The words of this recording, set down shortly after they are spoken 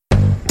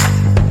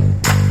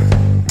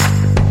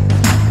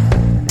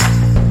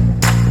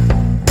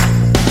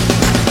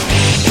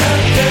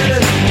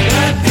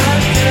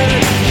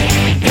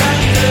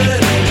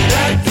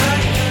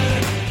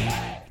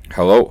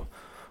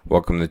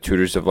Welcome to the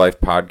Tutors of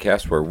Life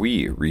podcast, where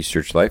we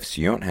research life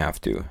so you don't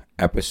have to.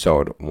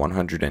 Episode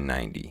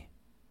 190.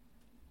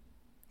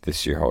 This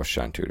is your host,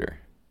 Sean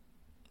Tutor.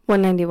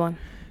 191.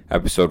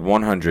 Episode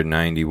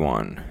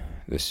 191.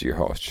 This is your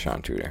host,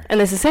 Sean Tutor. And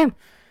this is Sam.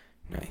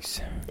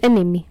 Nice. And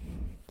Mimi.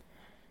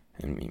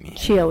 And Mimi.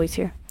 She always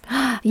here.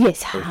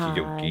 Yes, Okie hi.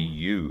 dokie,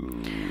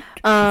 you.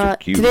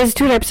 Today's a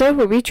Tutor episode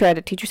where we try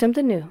to teach you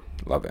something new.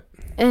 Love it.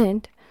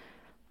 And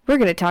we're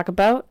going to talk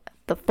about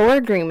the 4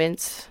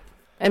 agreements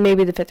and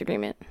maybe the 5th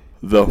agreement.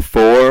 The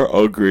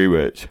 4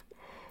 Agreements.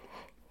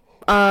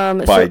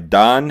 By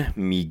Don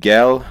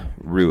Miguel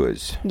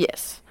Ruiz.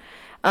 Yes.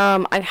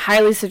 I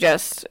highly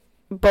suggest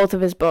both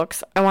of his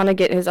books. I want to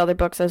get his other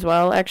books as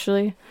well,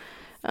 actually.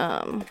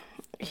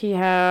 He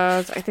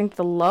has, I think,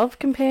 The Love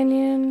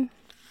Companion.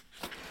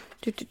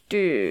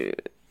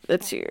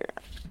 Let's see here.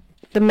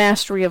 The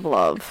Mastery of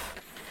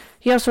Love.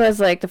 He also has,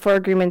 like, the 4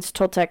 Agreements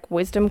Toltec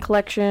Wisdom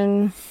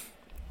Collection.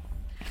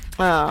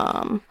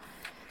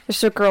 The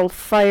Circle of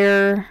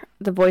Fire.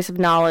 The Voice of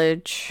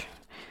Knowledge.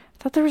 I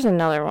thought there was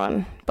another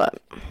one,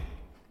 but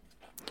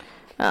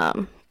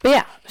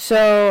yeah.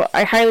 So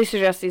I highly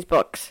suggest these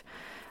books.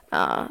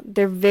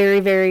 They're very,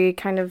 very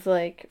kind of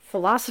like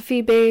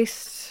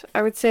philosophy-based,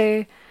 I would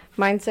say.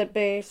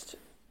 Mindset-based.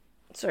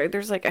 Sorry,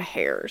 there's like a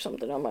hair or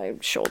something on my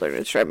shoulder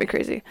that's driving me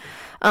crazy.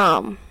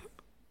 But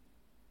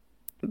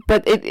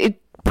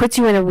it puts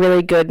you in a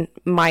really good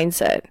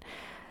mindset.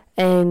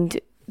 And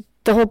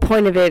the whole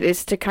point of it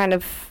is to kind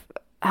of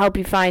help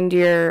you find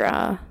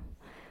your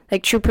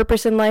like true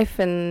purpose in life.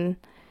 And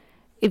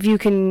if you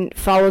can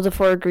follow the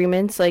 4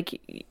 agreements,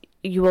 like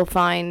you will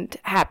find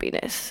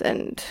happiness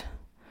and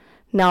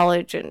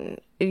knowledge, and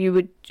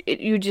you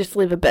just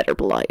live a better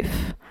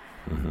life.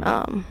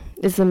 Mm-hmm.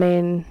 Is the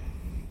main.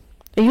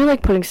 Are you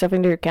like putting stuff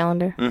into your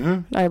calendar?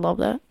 Mm-hmm. I love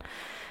that.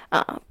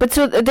 But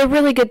so they're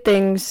really good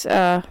things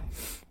to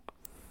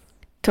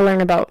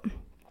learn about.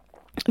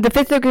 The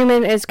 5th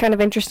agreement is kind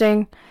of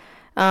interesting.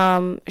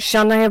 Sean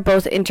and I have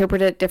both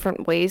interpreted it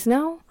different ways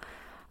now.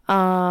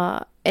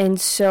 And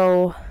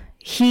so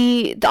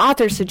the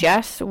author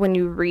suggests when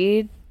you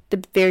read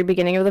the very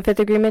beginning of the 5th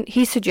agreement,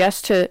 he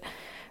suggests to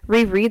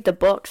reread the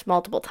books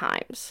multiple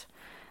times,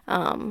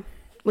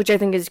 which I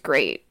think is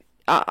great.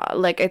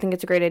 I think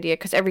it's a great idea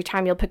because every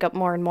time you'll pick up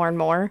more and more and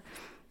more.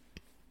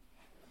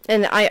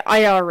 And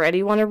I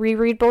already want to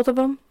reread both of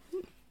them,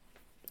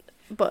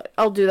 but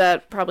I'll do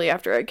that probably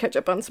after I catch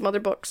up on some other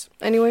books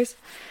anyways.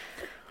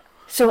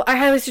 So I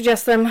highly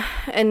suggest them,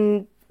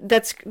 and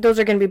those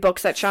are going to be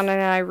books that Sean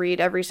and I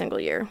read every single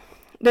year.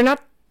 They're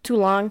not too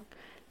long.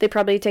 They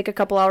probably take a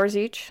couple hours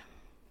each.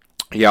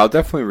 Yeah, I'll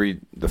definitely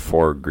read the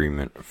 4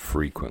 Agreement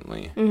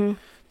frequently. Mm-hmm.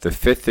 The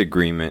 5th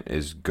Agreement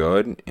is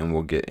good, and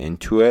we'll get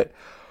into it.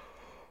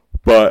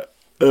 But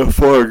the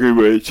 4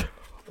 Agreements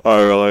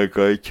are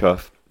like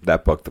tough.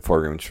 That book, the 4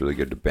 Agreements, is really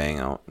good to bang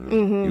out. And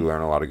You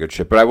learn a lot of good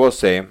shit. But I will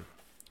say,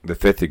 the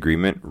 5th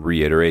Agreement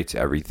reiterates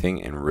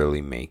everything and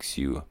really makes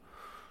you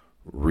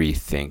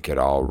rethink it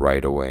all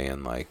right away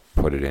and like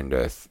put it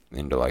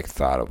into like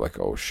thought of like,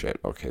 oh shit,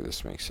 okay,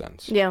 this makes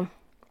sense. Yeah.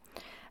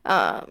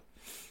 So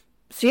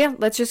yeah,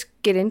 let's just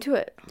get into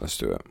it. Let's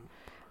do it.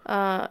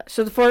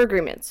 So the 4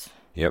 agreements.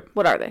 Yep.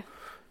 What are they?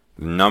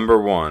 Number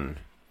 1,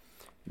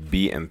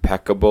 be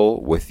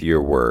impeccable with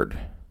your word.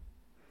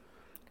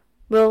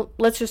 Well,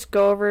 let's just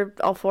go over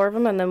all 4 of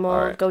them and then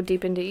we'll go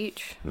deep into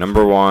each.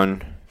 Number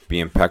 1, be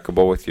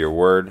impeccable with your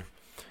word.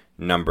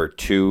 Number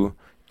 2,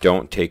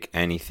 don't take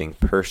anything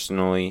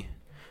personally.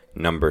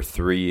 Number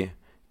 3,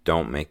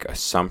 don't make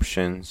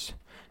assumptions.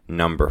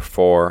 Number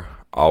 4,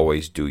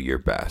 always do your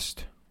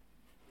best.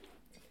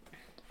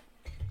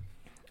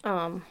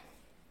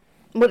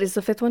 What is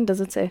the 5th one? Does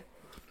it say?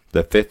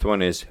 The 5th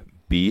one is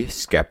be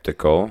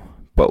skeptical,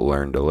 but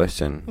learn to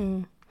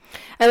listen.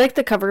 I like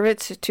the cover of it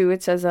too.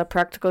 It says a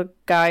practical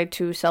guide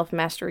to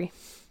self-mastery.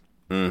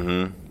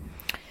 Mm-hmm.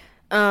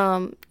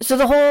 So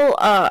the whole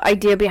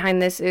idea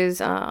behind this is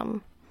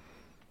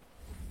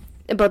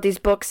about these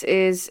books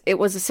is it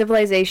was a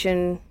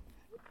civilization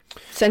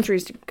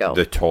centuries ago.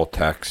 The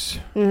Toltecs.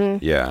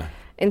 Mm-hmm. Yeah.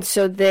 And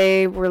so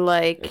they were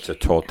like... It's a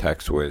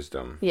Toltec's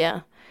wisdom.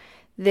 Yeah.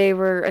 They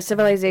were a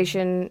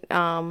civilization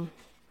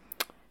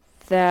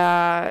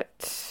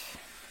that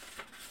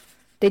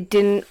they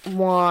didn't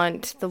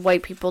want the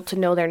white people to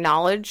know their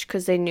knowledge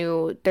because they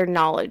knew their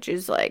knowledge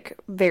is like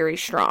very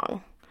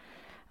strong.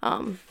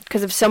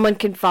 Because if someone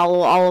can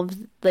follow all of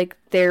like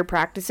their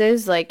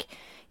practices, like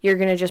you're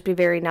gonna just be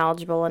very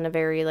knowledgeable and a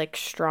very like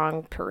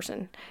strong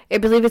person. I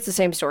believe it's the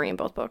same story in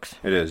both books.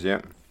 It is, yeah.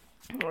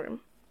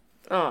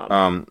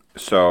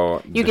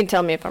 So you can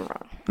tell me if I'm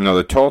wrong. No,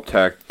 the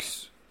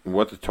Toltecs.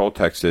 What the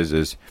Toltecs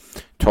is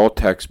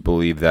Toltecs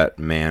believe that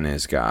man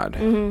is God.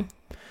 Mm-hmm.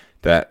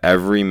 That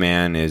every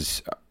man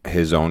is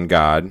his own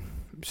God.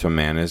 So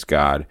man is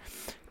God,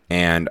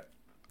 and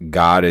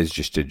God is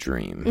just a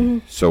dream. Mm-hmm.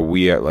 So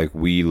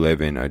we live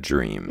in a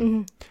dream,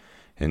 mm-hmm.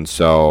 and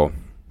so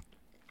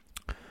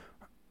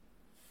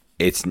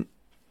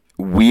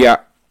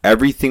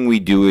everything we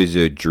do is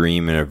a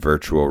dream in a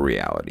virtual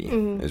reality,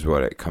 mm-hmm. is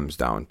what it comes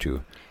down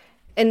to.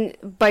 And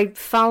by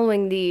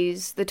following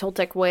these, the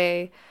Toltec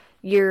way,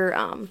 you're,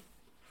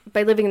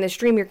 by living in this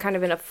dream, you're kind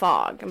of in a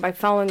fog. And by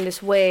following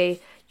this way,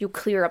 you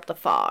clear up the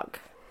fog.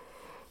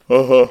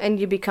 Uh-huh. And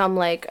you become,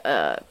 like,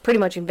 pretty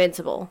much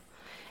invincible.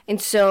 And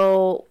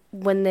so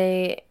when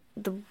the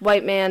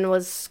white man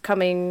was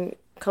coming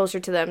closer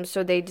to them,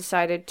 so they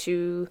decided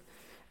to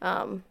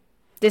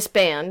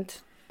disband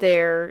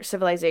their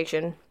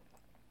civilization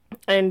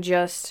and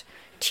just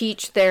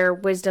teach their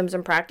wisdoms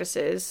and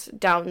practices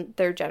down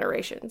their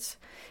generations.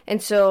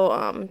 And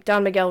so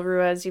Don Miguel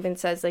Ruiz even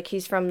says, like,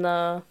 he's from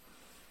the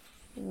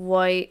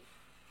White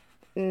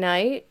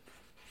Knight.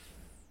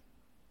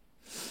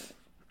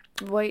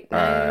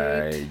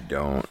 I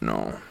don't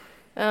know.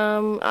 I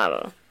don't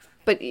know.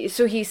 But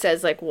so he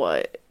says, like,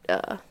 what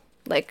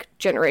like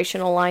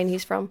generational line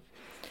he's from.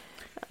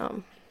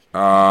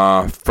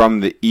 From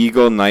the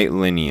Eagle Knight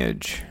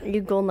lineage.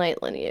 Eagle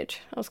Knight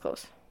lineage. That was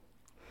close.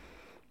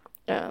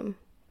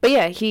 But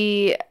yeah,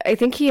 I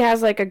think he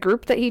has like a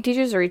group that he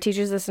teaches, or he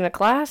teaches this in a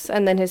class,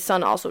 and then his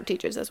son also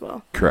teaches as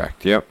well.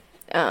 Correct. Yep.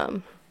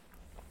 So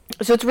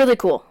it's really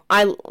cool.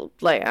 I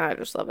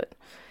just love it.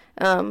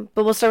 But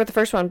we'll start with the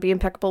first one. Be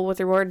impeccable with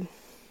your word.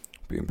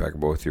 Be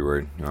impeccable with your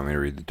word. You want me to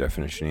read the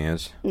definition he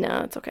has? No,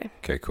 it's okay.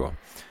 Okay, cool.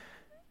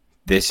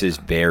 This is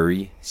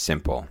very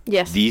simple.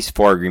 Yes. These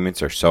 4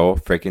 agreements are so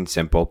freaking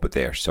simple, but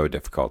they are so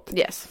difficult.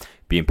 Yes.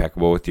 Be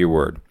impeccable with your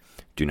word.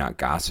 Do not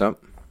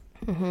gossip.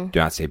 Mm-hmm. Do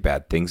not say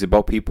bad things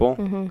about people.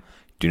 Mm-hmm.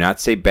 Do not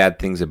say bad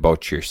things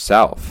about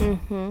yourself.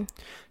 Mm-hmm.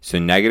 So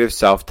negative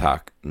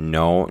self-talk,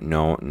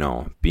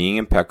 no. Being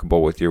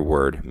impeccable with your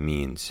word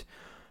means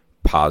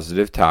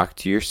positive talk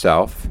to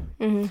yourself.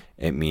 Mm-hmm.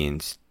 It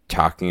means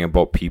talking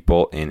about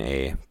people in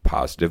a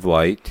positive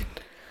light.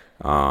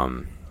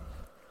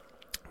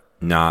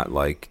 Not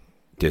like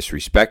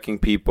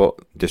disrespecting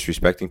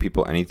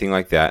people, anything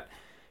like that.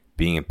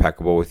 Being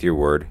impeccable with your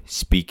word,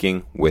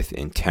 speaking with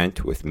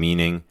intent, with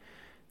meaning,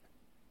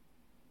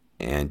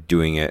 and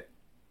doing it,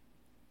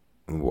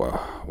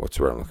 what's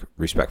the word?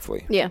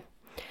 Respectfully. Yeah.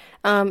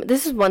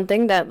 This is one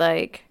thing that,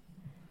 like,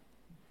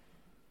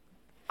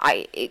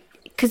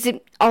 because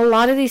a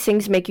lot of these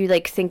things make you,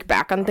 like, think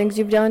back on things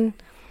you've done.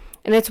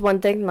 And it's one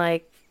thing,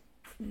 like,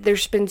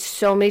 there's been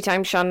so many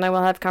times Shaun and I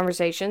will have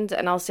conversations,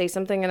 and I'll say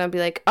something and I'll be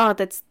like, oh,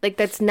 that's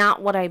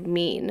not what I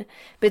mean.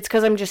 But it's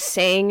because I'm just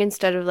saying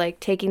instead of,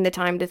 like, taking the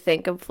time to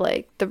think of,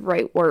 like, the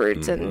right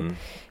words and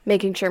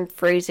making sure I'm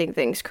phrasing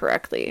things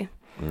correctly.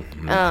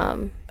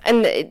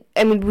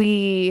 And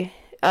we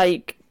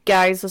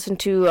guys listen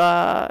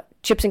to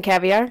Chips and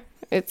Caviar.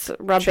 It's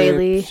Rob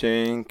Bailey. Chips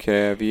and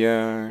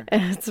Caviar.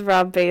 It's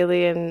Rob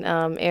Bailey and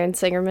Aaron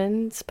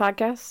Singerman's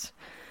podcast.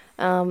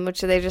 Which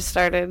they just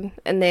started,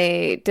 and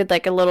they did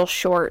like a little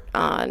short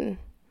on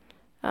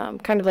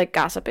kind of like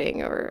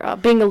gossiping or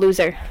being a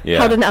loser. Yeah.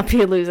 How to not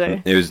be a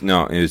loser. It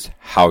was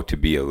how to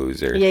be a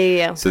loser.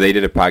 Yeah. So they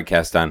did a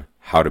podcast on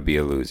how to be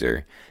a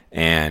loser,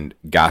 and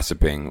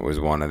gossiping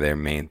was one of their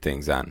main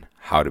things on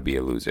how to be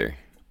a loser.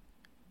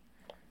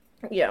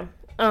 Yeah.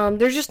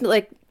 There's just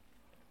like,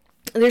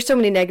 there's so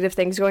many negative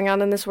things going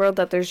on in this world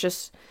that there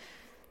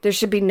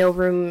should be no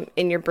room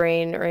in your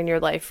brain or in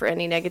your life for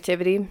any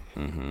negativity.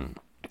 Mm-hmm.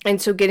 And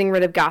so getting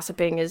rid of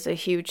gossiping is a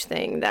huge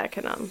thing that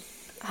can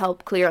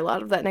help clear a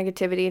lot of that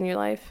negativity in your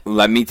life.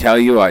 Let me tell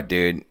you what,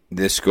 dude.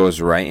 This goes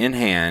right in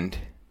hand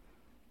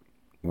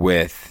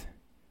with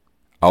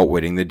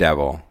Outwitting the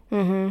Devil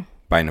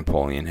by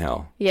Napoleon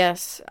Hill.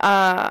 Yes.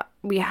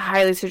 We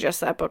highly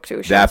suggest that book,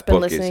 too. That book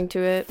been listening to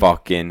it.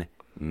 Fucking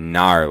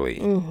gnarly.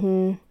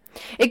 Mm-hmm.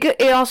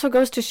 It also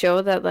goes to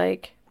show that,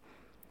 like,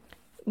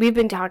 we've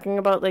been talking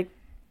about, like,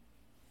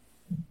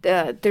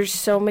 there's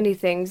so many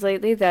things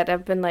lately that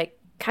have been, like,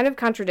 kind of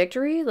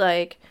contradictory,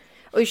 like,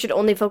 oh, you should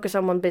only focus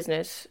on one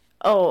business.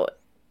 Oh,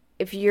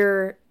 if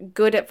you're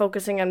good at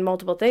focusing on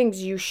multiple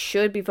things, you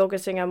should be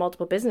focusing on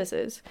multiple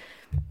businesses.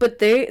 But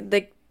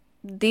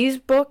these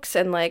books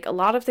and, like, a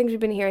lot of things we've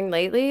been hearing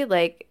lately,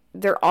 like,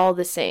 they're all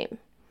the same.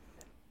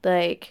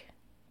 Like,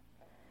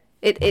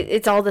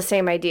 it's all the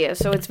same idea.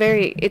 So it's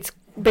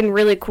been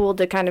really cool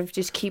to kind of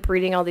just keep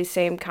reading all these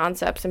same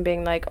concepts and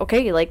being like,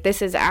 okay, like,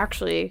 this is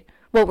actually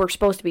what we're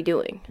supposed to be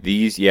doing.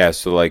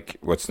 So, like,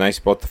 what's nice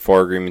about the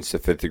 4 agreements, the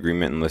 5th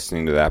agreement, and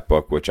listening to that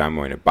book, which I'm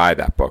going to buy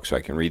that book so I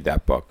can read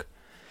that book,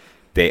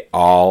 they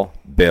all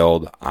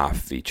build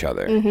off of each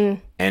other. Mm-hmm.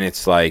 And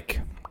it's like,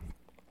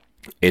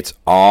 it's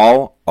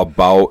all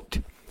about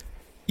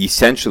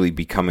essentially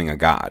becoming a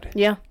god.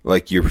 Yeah.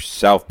 Like,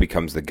 yourself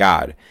becomes the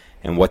god.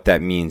 And what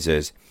that means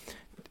is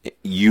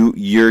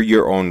you're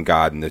your own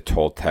god in the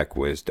Toltec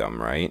wisdom,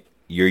 right?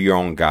 You're your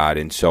own god.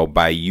 And so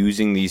by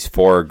using these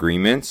 4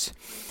 agreements,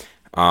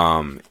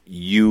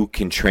 you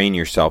can train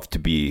yourself to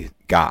be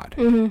God,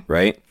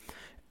 right?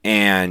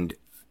 And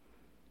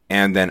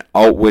then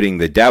outwitting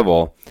the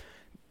devil,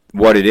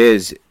 what it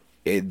is,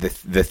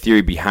 the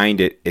theory behind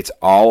it, it's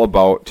all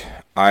about,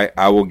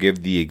 I will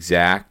give the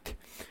exact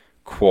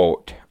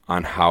quote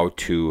on how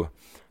to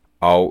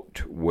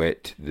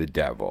outwit the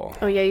devil.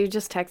 Oh, yeah, you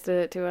just texted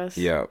it to us.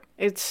 Yeah.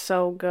 It's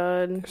so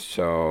good.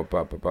 So,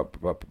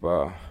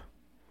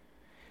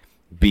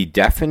 Be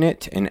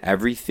definite in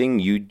everything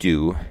you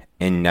do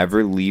and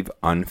never leave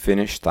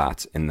unfinished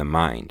thoughts in the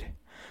mind.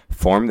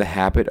 Form the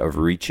habit of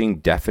reaching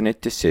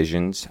definite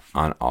decisions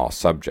on all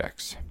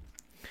subjects.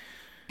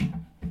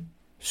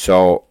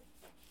 So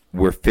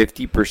we're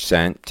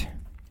 50%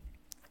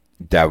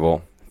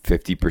 devil,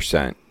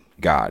 50%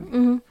 God.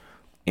 Mm-hmm.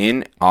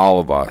 In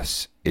all of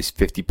us is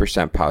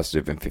 50%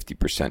 positive and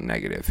 50%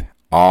 negative.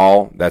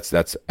 All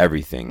that's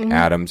everything. Mm-hmm.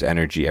 Atoms,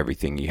 energy,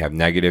 everything. You have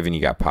negative and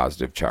you got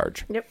positive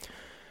charge. Yep.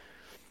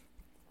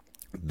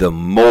 The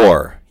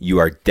more you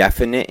are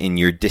definite in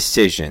your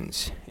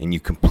decisions and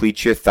you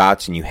complete your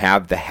thoughts and you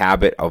have the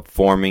habit of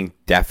forming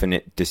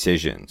definite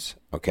decisions,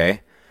 okay?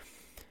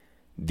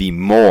 The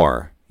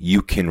more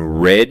you can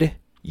rid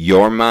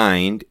your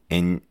mind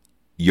and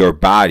your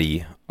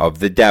body of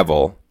the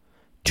devil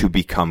to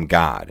become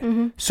God.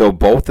 Mm-hmm. So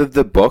both of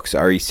the books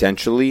are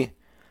essentially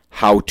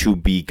how to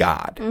be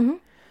God. Mm-hmm.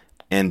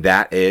 And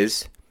that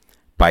is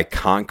by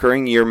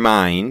conquering your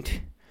mind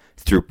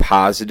through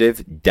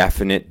positive,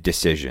 definite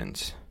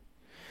decisions.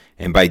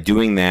 And by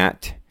doing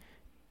that,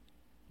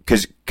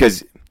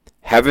 because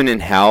heaven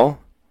and hell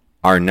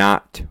are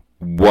not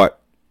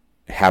what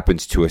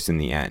happens to us in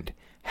the end.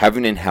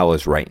 Heaven and hell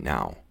is right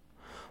now.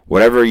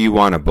 Whatever you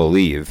want to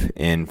believe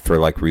in for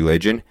like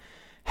religion,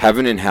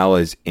 heaven and hell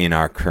is in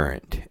our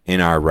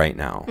right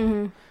now.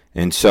 Mm-hmm.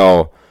 And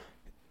so,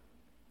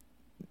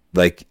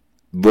 like,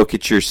 look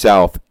at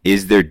yourself.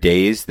 Is there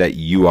days that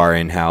you are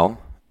in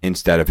hell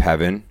instead of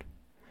heaven?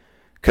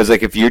 Because,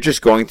 like, if you're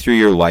just going through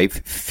your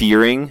life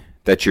fearing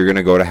that you're going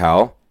to go to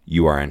hell,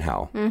 you are in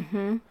hell.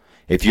 Mm-hmm.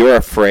 If you're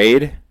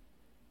afraid,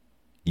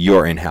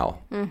 you're in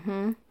hell.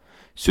 Mm-hmm.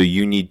 So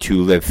you need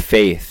to live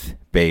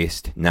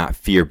faith-based, not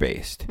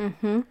fear-based.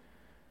 Mm-hmm.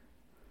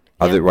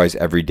 Otherwise,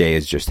 every day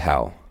is just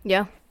hell.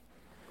 Yeah.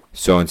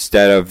 So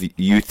instead of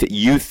you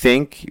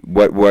think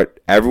what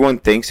everyone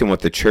thinks and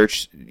what the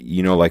church,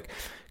 like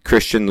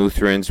Christian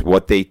Lutherans,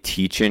 what they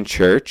teach in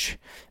church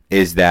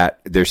is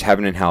that there's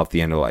heaven and hell at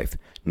the end of life.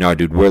 No,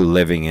 dude, we're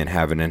living in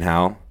heaven and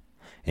hell,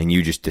 and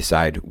you just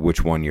decide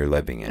which one you're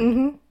living in.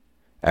 Mm-hmm.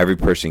 Every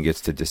person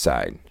gets to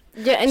decide.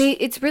 Yeah, and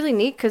it's really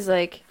neat because,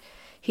 like,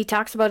 he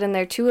talks about in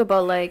there, too,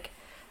 about, like,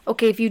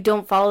 okay, if you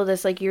don't follow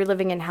this, like, you're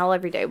living in hell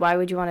every day. Why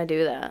would you want to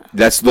do that?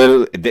 That's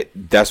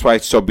why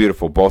it's so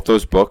beautiful. Both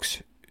those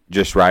books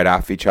just ride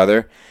off each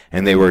other,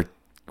 and they were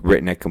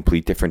written at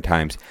complete different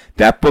times.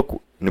 That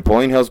book,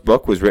 Napoleon Hill's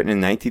book, was written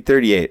in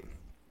 1938.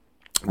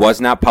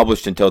 Was not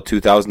published until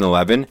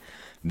 2011.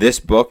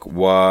 This book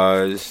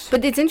was...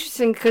 But it's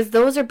interesting because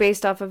those are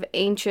based off of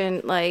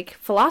ancient, like,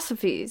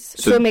 philosophies.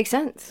 So it makes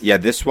sense. Yeah,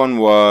 this one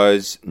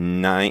was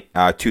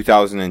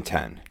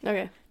 2010.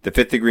 Okay. The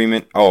Fifth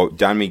Agreement. Oh,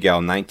 Don Miguel,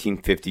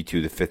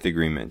 1952, The Fifth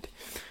Agreement.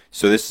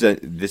 So this is...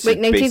 Wait,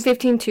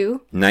 1915 too?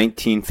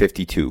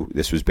 1952,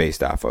 this was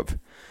based off of.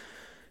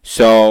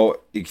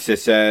 So it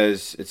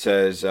says... That's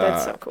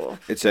so cool.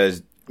 It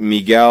says...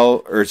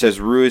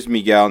 Ruiz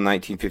Miguel,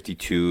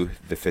 1952,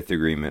 The Fifth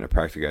Agreement, A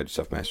Practical Guide to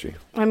Self-Mastery.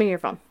 I'm in your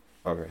phone.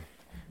 Okay.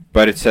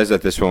 But it says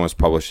that this one was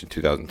published in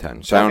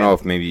 2010. So I don't know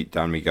if maybe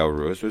Don Miguel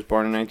Ruiz was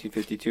born in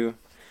 1952.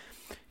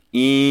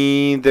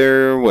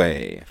 Either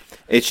way,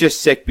 it's just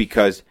sick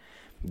because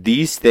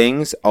these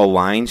things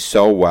align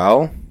so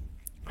well.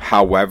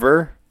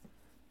 However,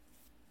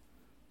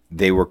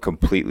 they were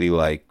completely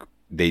like,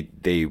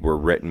 they were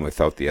written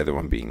without the other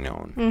one being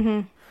known.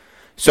 Mm-hmm.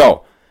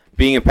 So...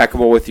 Being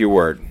impeccable with your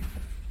word.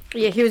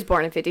 Yeah, he was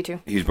born in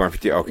 52. He was born in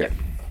 52. Okay. Yeah.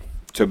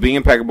 So being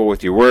impeccable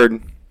with your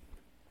word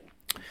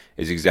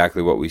is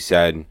exactly what we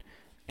said.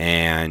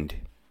 And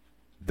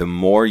the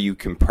more you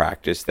can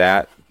practice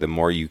that, the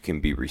more you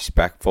can be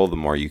respectful, the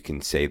more you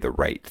can say the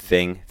right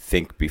thing,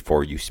 think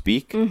before you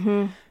speak,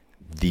 mm-hmm.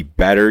 the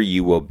better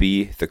you will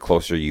be, the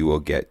closer you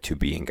will get to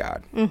being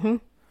God. Mm-hmm.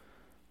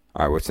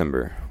 All right, what's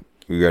number?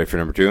 You ready for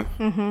number 2?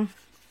 Mm-hmm.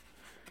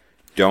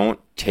 Don't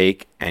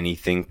take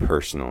anything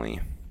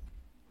personally.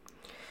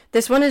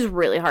 This one is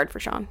really hard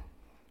for Shaun.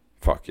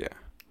 Fuck yeah.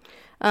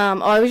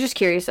 I was just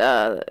curious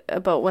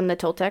about when the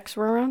Toltecs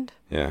were around.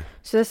 Yeah.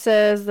 So this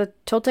says the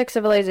Toltec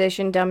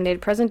civilization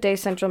dominated present-day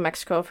central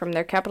Mexico from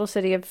their capital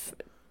city of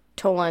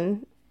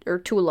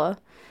Tula.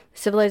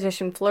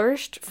 Civilization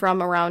flourished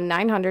from around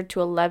 900 to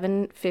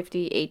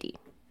 1150 AD,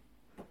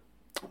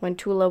 when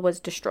Tula was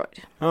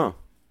destroyed. Oh.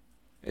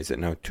 Is it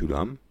now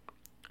Tulam?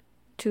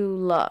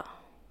 Tula.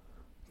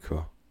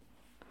 Cool.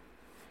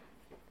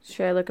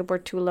 Should I look up where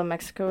Tula,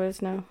 Mexico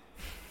is now?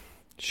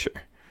 Sure.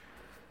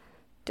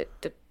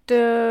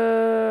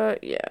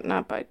 Yeah,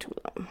 not by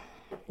Tula.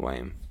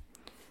 Lame.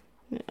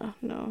 Yeah,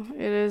 no.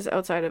 It is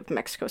outside of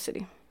Mexico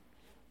City.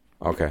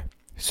 Okay.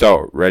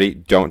 So, ready?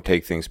 Don't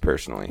take things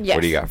personally. Yes.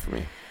 What do you got for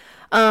me?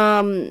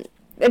 I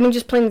mean,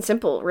 just plain and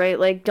simple, right?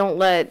 Like, don't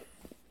let...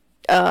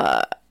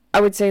 I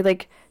would say,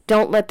 like,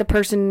 don't let the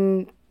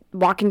person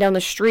walking down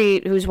the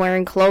street who's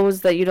wearing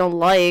clothes that you don't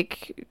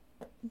like,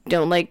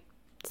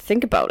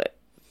 think about it.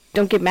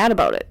 Don't get mad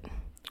about it.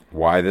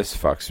 Why this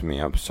fucks me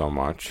up so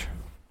much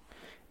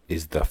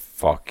is the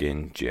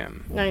fucking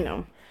gym. I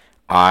know.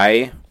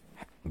 I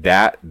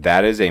that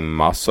is a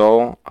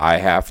muscle I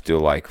have to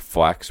like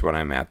flex when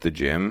I'm at the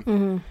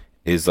gym,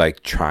 is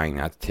like trying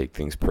not to take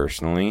things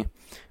personally,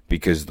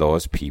 because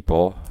those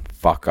people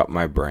fuck up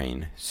my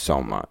brain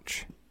so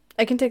much.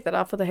 I can take that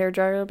off with a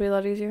hairdryer. It'll be a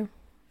lot easier.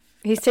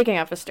 He's taking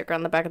off a sticker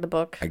on the back of the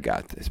book. I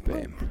got this,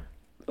 babe.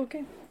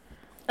 Okay.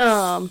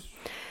 But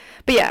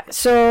yeah,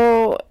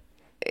 so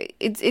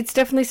it's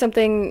definitely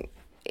something.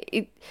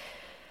 It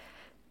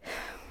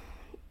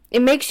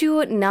makes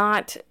you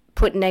not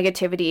put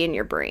negativity in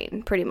your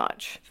brain, pretty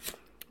much,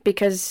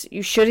 because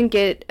you shouldn't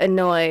get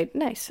annoyed.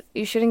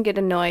 You shouldn't get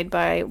annoyed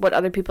by what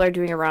other people are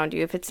doing around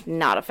you if it's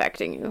not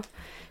affecting you.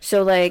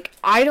 So, like,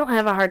 I don't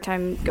have a hard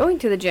time going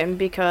to the gym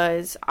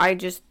because I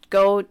just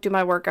go do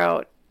my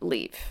workout,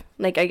 leave.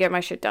 Like, I get my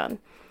shit done.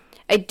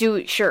 I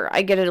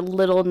get a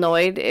little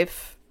annoyed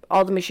if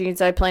all the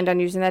machines I planned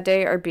on using that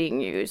day are being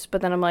used.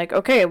 But then I'm like,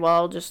 okay, well,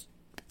 I'll just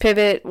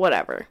pivot,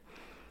 whatever.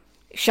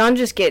 Shaun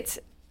just gets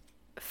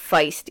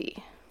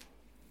feisty.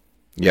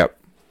 Yep.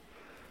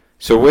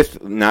 So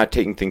with not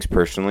taking things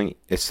personally,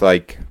 it's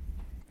like,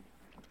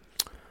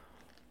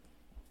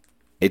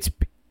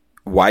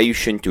 why you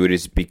shouldn't do it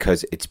is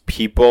because it's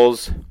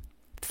people's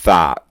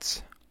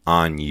thoughts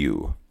on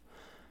you.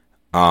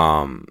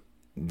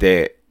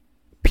 That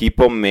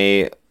people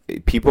may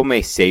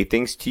say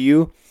things to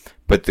you,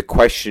 but the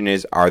question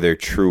is, are they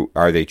true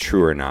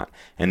or not?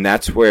 And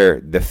that's where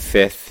the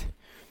fifth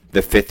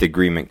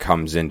agreement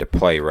comes into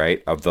play,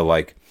 right? Of the,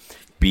 like,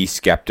 be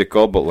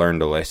skeptical but learn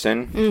to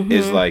listen,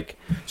 is like,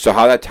 so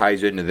how that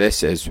ties into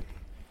this is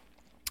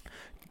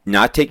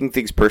not taking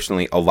things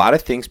personally. A lot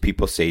of things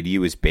people say to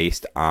you is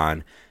based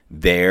on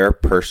their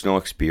personal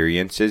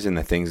experiences and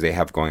the things they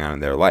have going on in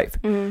their life.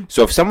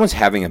 So if someone's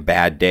having a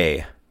bad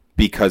day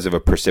because of a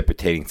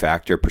precipitating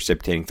factor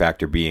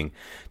being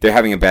they're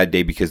having a bad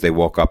day because they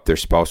woke up, their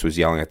spouse was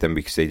yelling at them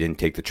because they didn't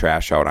take the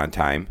trash out on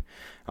time.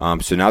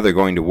 So now they're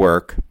going to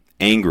work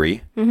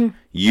angry.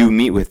 You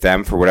meet with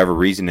them for whatever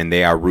reason and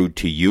they are rude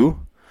to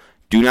you.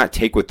 Do not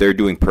take what they're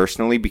doing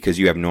personally, because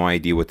you have no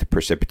idea what the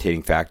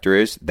precipitating factor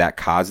is that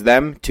caused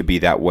them to be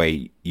that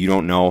way. You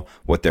don't know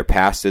what their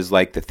past is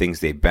like, the things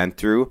they've been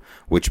through,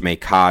 which may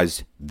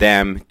cause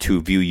them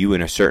to view you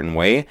in a certain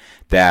way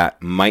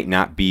that might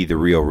not be the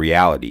real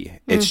reality.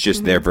 It's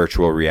just their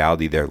virtual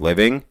reality they're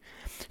living.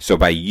 So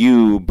by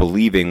you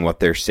believing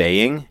what they're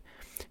saying,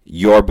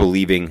 you're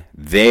believing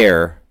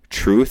their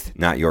truth,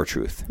 not your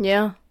truth.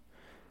 Yeah.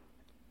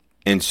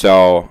 And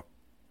so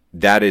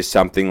that is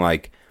something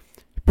like,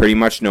 pretty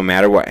much no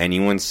matter what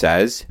anyone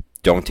says,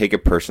 don't take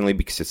it personally,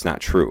 because it's not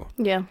true.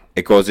 Yeah.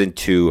 It goes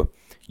into,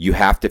 you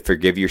have to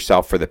forgive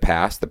yourself for the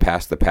past, the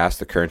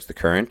current's the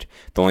current.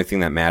 The only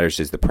thing that matters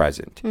is the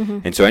present.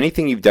 And so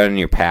anything you've done in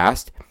your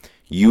past,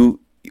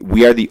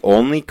 we are the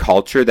only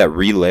culture that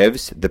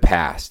relives the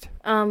past.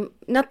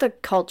 Not the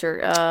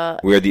culture.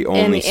 We're the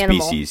only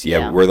species.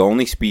 Yeah, we're the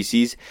only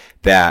species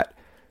that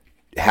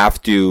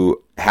have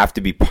to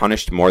be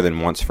punished more than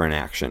once for an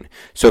action.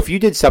 So if you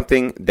did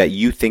something that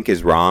you think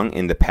is wrong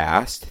in the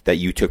past, that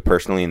you took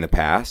personally in the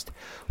past,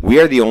 we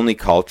are the only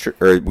culture,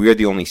 or we are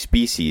the only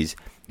species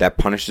that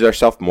punishes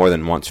ourselves more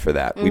than once for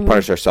that. We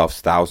punish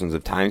ourselves thousands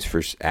of times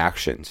for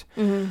actions.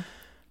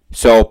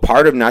 So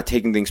part of not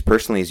taking things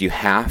personally is you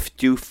have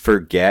to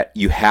forgive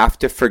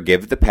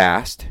the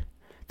past,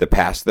 the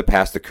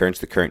current's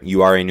the current.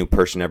 You are a new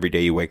person every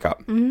day you wake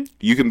up.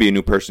 You can be a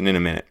new person in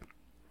a minute.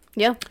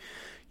 Yeah.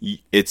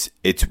 It's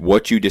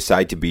what you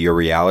decide to be your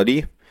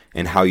reality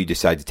and how you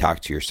decide to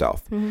talk to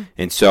yourself.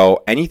 And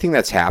so anything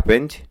that's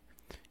happened,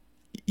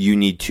 you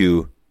need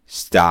to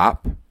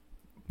stop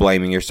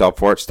blaming yourself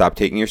for it. Stop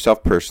taking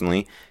yourself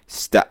personally.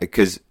 Stop,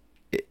 because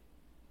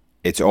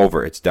it's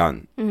over. It's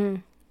done.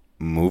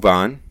 Move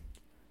on.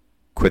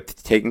 Quit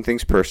taking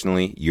things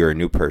personally. You're a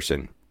new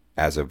person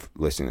as of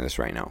listening to this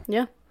right now.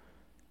 Yeah.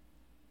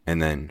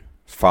 And then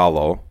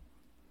follow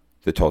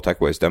the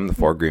Toltec wisdom, the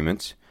 4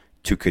 agreements,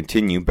 to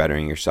continue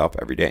bettering yourself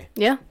every day.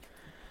 Yeah.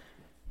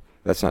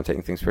 That's not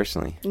taking things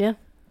personally. Yeah.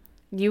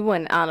 You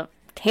went on a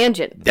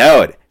tangent.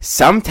 Dude,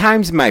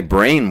 sometimes my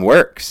brain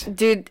works.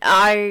 Dude,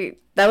 that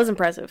was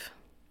impressive.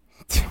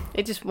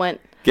 It just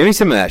went. Give me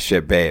some of that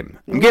shit, babe.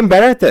 I'm getting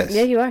better at this.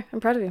 Yeah, you are. I'm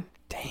proud of you.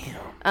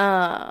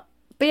 Damn.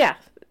 But yeah,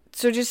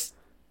 so just.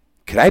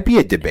 Could I be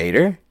a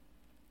debater?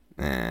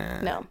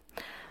 No.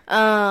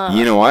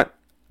 You know what?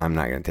 I'm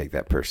not going to take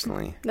that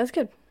personally. That's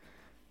good.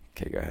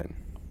 Okay, go ahead.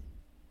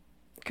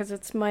 Because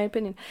it's my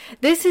opinion.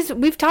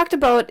 We've talked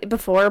about it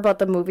before, about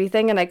the movie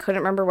thing, and I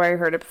couldn't remember where I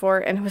heard it before,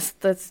 and it was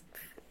this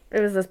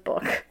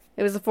book.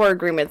 It was the 4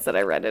 agreements that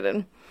I read it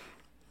in.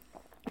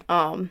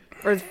 Or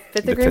the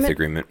fifth agreement? 5th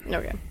agreement.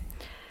 Okay.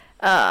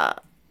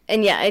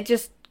 And yeah, it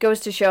just goes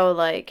to show,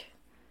 like,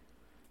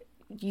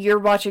 you're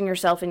watching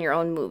yourself in your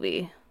own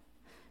movie,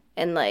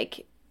 and,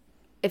 like,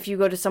 if you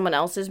go to someone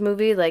else's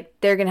movie, like,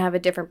 they're going to have a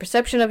different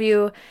perception of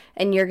you,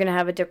 and you're going to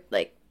have a different,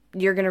 like,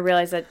 you're going to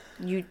realize that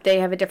they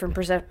have a different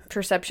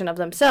perception of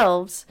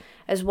themselves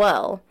as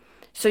well.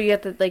 So you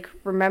have to, like,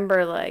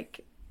 remember,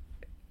 like,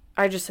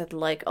 I just said,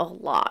 like, a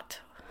lot.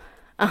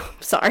 Oh,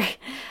 sorry.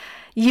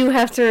 You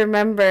have to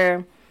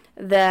remember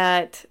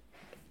that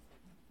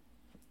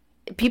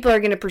people are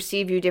going to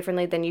perceive you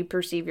differently than you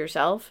perceive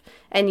yourself,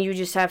 and you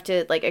just have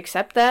to like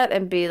accept that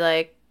and be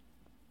like,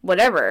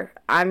 whatever.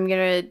 I'm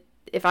gonna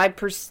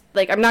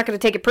I'm not gonna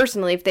take it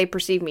personally if they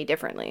perceive me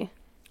differently.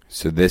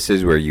 So this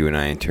is where you and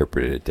I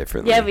interpreted it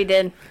differently. Yeah, we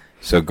did.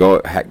 So go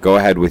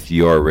ahead with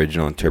your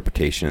original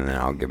interpretation, and then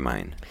I'll give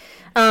mine.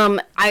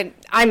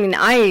 I mean,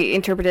 I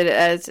interpreted it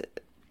as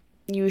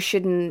you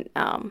shouldn't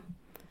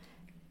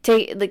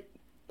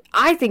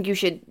I think you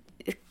should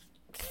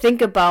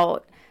think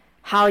about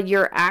how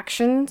your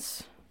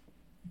actions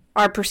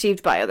are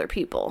perceived by other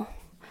people.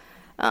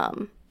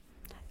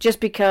 Just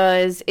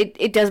because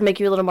it does make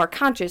you a little more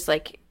conscious,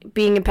 like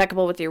being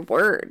impeccable with your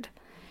word.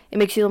 It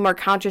makes you a little more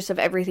conscious of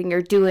everything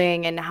you're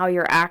doing and how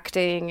you're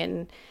acting,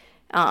 and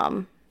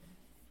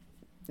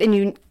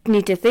you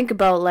need to think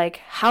about, like,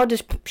 how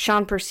does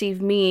Shaun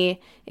perceive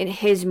me in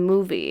his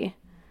movie,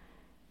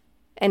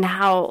 and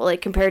how,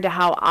 like, compared to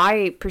how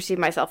I perceive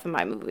myself in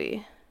my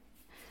movie.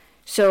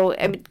 So,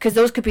 because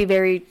those could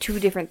be two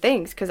different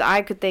things, because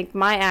I could think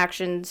my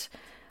actions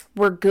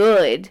were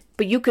good,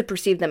 but you could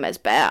perceive them as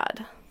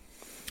bad.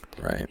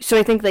 Right. So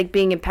I think, like,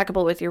 being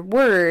impeccable with your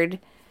word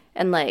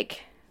and,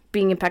 like,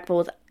 being impeccable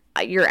with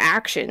your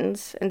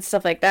actions and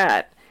stuff like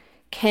that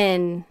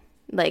can,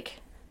 like,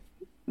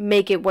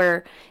 make it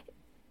where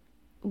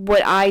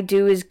what I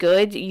do is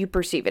good, you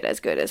perceive it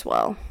as good as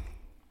well.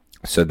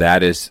 So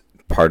that is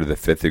part of the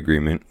fifth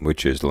agreement,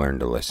 which is learn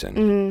to listen.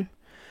 Mm-hmm.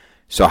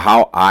 So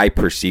how I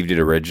perceived it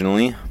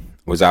originally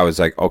was I was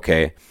like,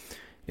 okay,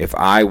 if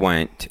I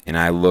went and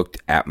I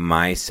looked at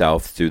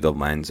myself through the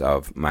lens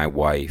of my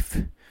wife,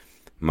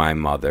 my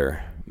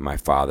mother, my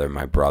father,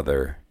 my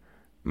brother,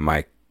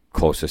 my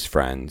closest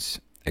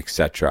friends,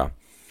 etc.,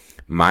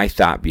 my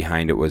thought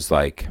behind it was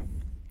like,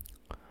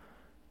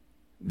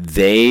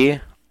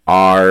 they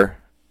are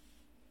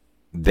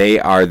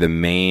the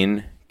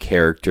main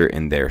character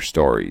in their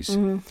stories.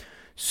 Mm-hmm.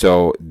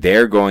 So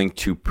they're going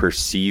to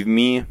perceive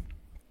me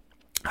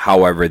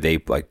however they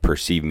like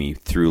perceive me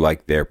through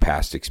like their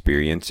past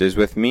experiences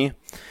with me.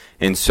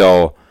 And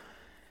so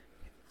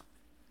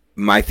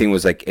my thing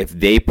was like, if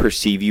they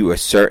perceive you a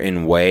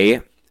certain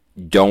way,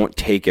 don't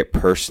take it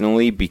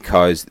personally,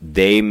 because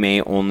they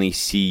may only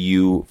see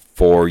you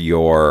for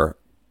your,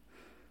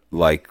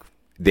 like,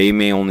 they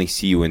may only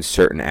see you in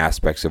certain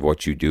aspects of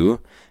what you do.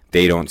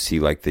 They don't see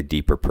like the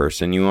deeper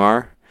person you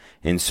are.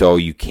 And so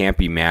you can't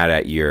be mad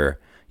at you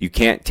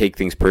can't take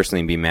things personally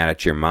and be mad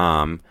at your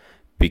mom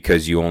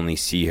because you only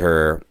see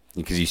her,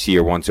 because you see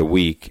her once a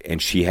week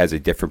and she has a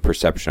different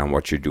perception on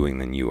what you're doing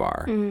than you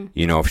are. Mm-hmm.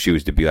 You know, if she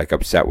was to be like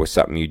upset with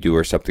something you do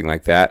or something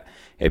like that,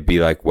 it'd be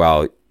like,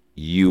 well,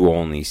 you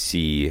only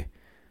see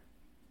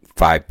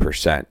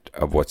 5%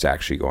 of what's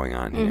actually going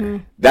on here.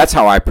 Mm-hmm. That's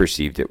how I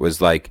perceived it. Was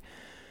like,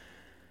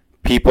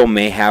 people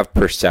may have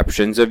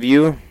perceptions of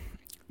you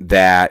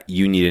that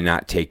you need to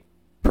not take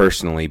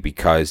personally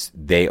because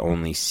they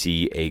only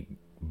see a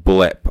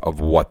blip of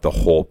what the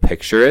whole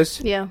picture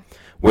is. Yeah.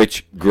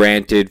 Which,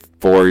 granted,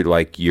 for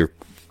like your,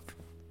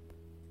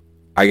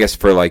 I guess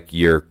for like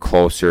your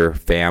closer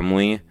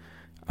family,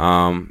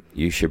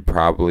 you should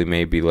probably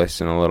maybe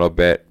listen a little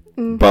bit.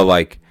 Mm-hmm. But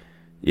like,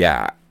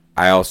 yeah,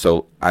 I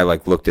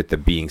like looked at the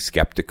being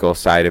skeptical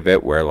side of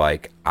it, where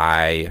like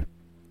I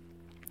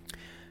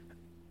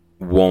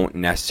won't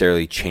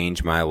necessarily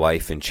change my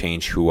life and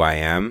change who I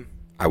am.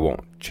 I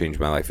won't change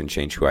my life and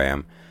change who I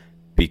am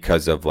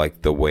because of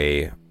like the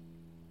way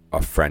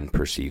a friend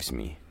perceives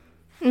me.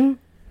 Mm.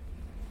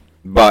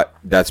 But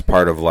that's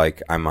part of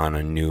like, I'm on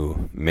a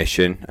new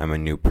mission. I'm a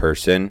new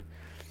person.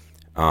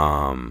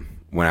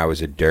 When I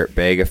was a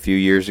dirtbag a few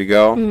years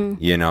ago,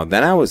 you know,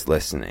 then I was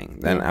listening.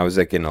 Then I was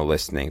like in a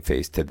listening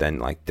phase to then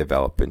like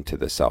develop into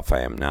the self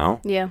I am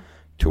now. Yeah.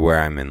 To where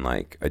I'm in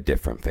like a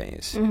different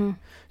phase. Mm-hmm.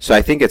 So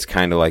I think it's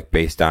kind of like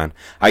based on,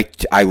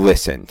 I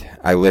listened,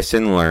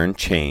 learned,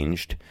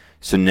 changed.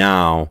 So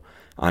now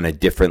on a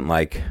different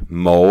like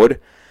mode,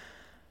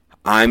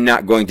 I'm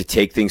not going to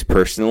take things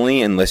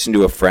personally and listen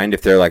to a friend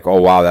if they're like,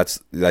 oh wow,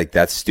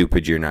 that's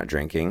stupid, you're not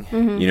drinking,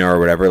 you know, or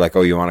whatever. Like,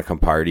 oh, you want to come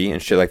party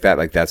and shit like that.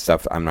 Like that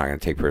stuff I'm not going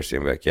to take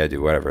personally. I'm like, yeah, dude,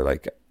 whatever.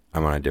 Like,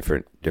 I'm on a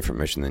different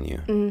mission than you.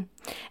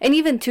 Mm-hmm. And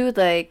even too,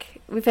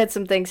 like, we've had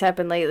some things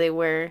happen lately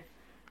where,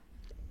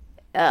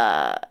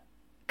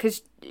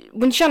 because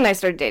when Shaun and I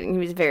started dating, he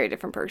was a very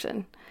different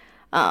person.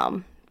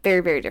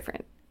 Very, very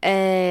different.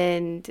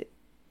 And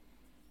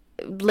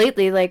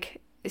lately,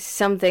 like,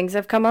 some things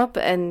have come up,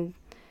 and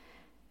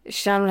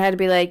Shaun had to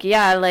be like,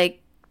 yeah,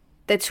 like,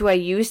 that's who I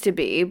used to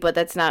be, but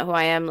that's not who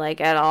I am,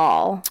 like, at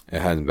all.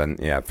 It hasn't been,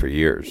 for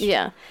years.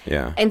 Yeah.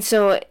 Yeah. And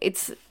so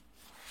it's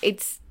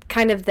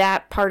kind of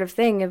that part of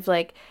thing of,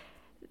 like,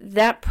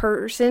 that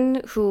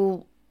person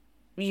who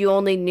you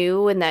only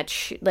knew in that,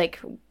 like,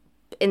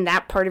 in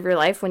that part of your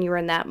life when you were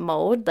in that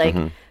mode, like,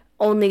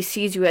 only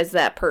sees you as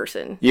that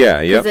person.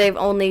 Yeah, because they've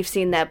only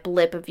seen that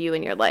blip of you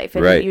in your life.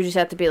 And you just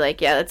have to be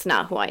like, yeah, that's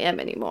not who I am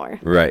anymore.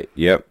 Right,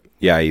 yep.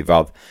 Yeah,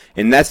 evolve.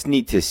 And that's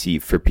neat to see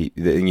for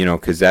people,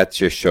 because that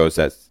just shows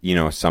that,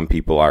 some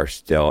people are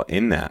still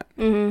in that.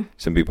 Mm-hmm.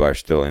 Some people are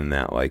still in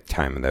that, like,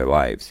 time of their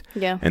lives.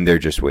 Yeah. And they're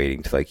just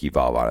waiting to, like,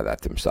 evolve out of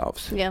that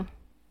themselves. Yeah.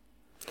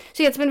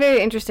 So, yeah, it's been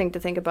very interesting to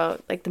think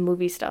about, like, the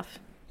movie stuff.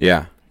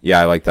 Yeah. Yeah,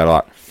 I like that a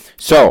lot.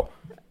 So,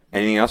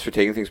 anything else for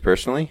taking things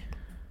personally?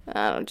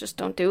 Just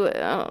don't do it.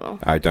 I don't know. All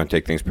right, don't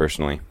take things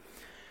personally.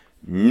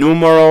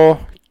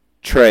 Numero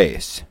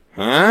tres.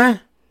 Huh?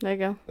 There you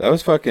go. That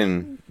was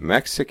fucking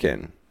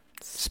Mexican.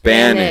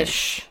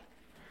 Spanish.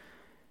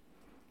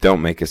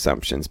 Don't make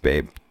assumptions,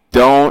 babe.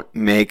 Don't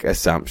make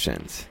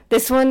assumptions.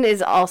 This one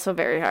is also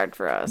very hard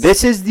for us.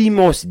 This is the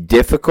most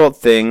difficult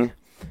thing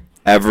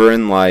ever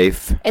in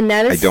life. And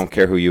that is, I don't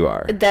care who you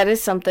are. That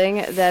is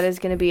something that is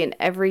going to be in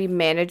every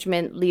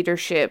management,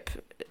 leadership,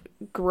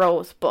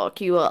 growth book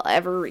you will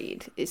ever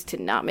read, is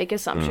to not make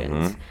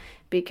assumptions. Mm-hmm.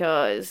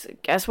 Because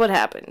guess what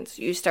happens?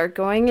 You start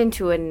going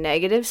into a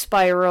negative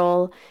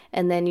spiral,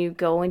 and then you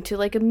go into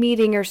like a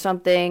meeting or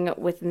something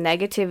with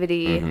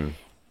negativity. Mm-hmm.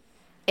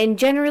 And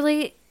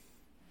generally,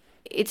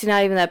 it's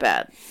not even that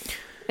bad.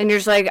 And you're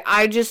just like,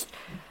 I just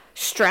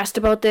stressed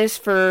about this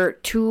for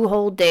 2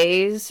 whole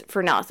days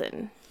for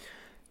nothing.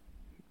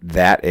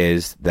 That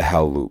is the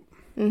hell loop.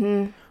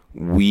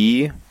 Mm-hmm.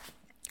 We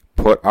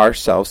put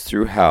ourselves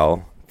through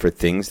hell for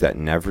things that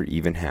never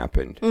even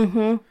happened.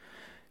 Mm-hmm.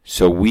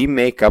 So we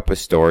make up a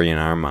story in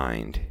our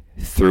mind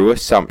through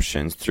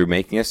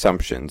making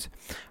assumptions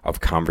of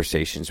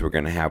conversations we're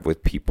going to have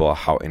with people,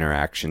 how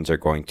interactions are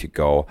going to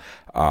go.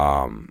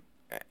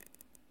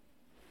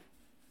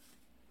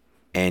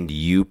 And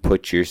you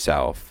put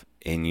yourself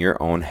in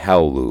your own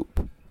hell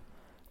loop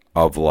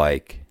of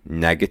like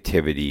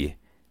negativity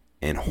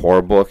and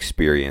horrible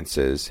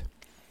experiences.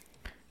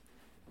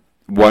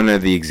 One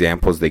of the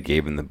examples they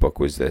gave in the book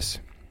was this.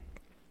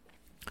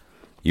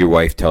 Your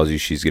wife tells you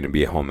she's going to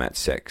be at home at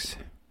 6.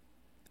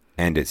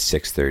 And it's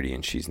 6:30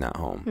 and she's not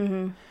home.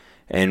 Mm-hmm.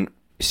 And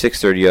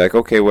 6:30, you're like,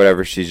 okay,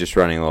 whatever, she's just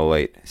running a little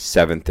late.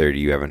 7:30,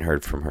 you haven't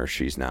heard from her,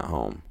 she's not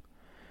home.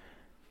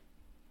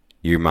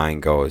 Your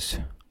mind goes,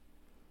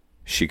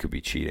 she could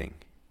be cheating.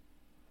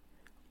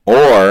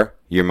 Or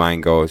your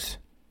mind goes,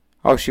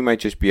 oh, she might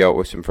just be out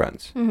with some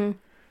friends. Mm-hmm.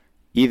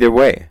 Either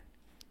way,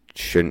 it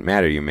shouldn't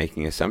matter. You're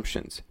making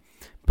assumptions.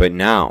 But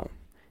now,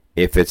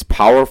 if it's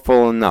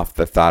powerful enough,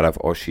 the thought of,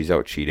 oh, she's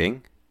out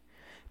cheating,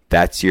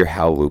 that's your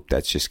hell loop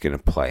that's just going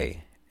to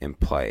play and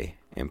play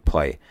and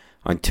play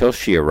until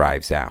she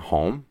arrives at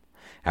home,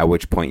 at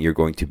which point you're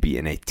going to be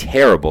in a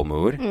terrible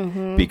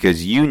mood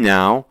because you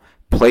now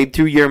played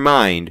through your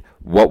mind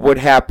what would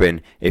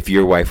happen if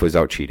your wife was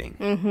out cheating.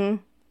 Mm-hmm.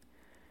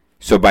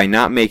 So by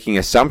not making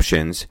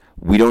assumptions,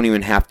 we don't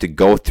even have to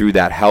go through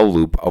that hell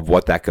loop of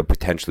what that could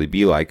potentially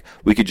be like.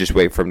 We could just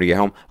wait for him to get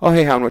home. Oh,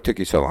 hey, hon, what took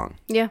you so long?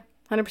 Yeah,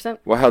 100%.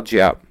 What held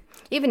you up?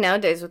 Even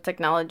nowadays with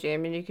technology, I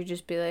mean, you could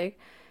just be like,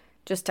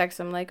 just text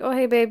them like, oh,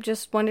 hey, babe,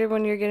 just wondered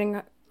when you're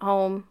getting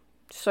home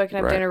just so I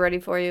can have dinner ready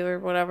for you or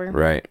whatever.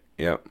 Right,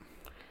 yep.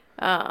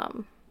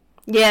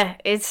 Yeah,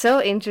 it's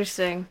so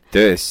interesting.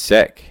 Dude, it's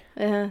sick.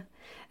 And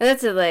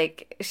that's it,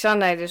 like, Shaun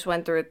and I just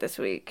went through it this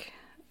week.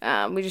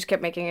 We just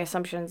kept making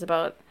assumptions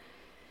about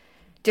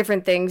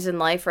different things in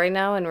life right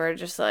now, and we're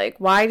just like,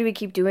 why do we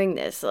keep doing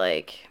this?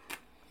 Like,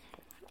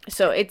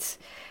 so it's,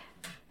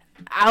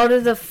 out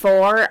of the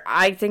 4,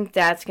 I think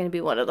that's going to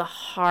be one of the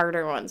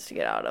harder ones to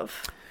get out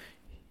of.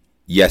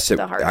 Yes,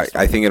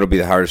 I think it'll be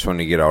the hardest one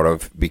to get out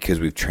of because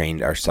we've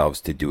trained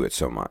ourselves to do it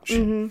so much.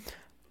 Mm-hmm.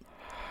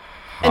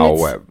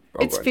 However,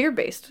 it's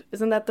fear-based.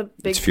 Isn't that the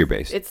big... It's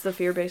fear-based. It's the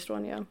fear-based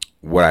one, yeah.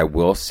 What I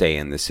will say,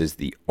 and this is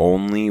the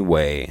only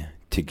way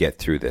to get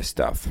through this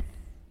stuff,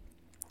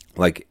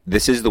 like,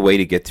 this is the way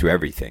to get through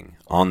everything,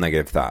 all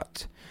negative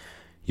thoughts.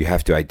 You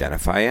have to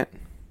identify it,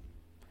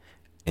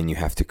 and you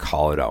have to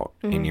call it out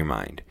in your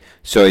mind.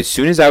 So as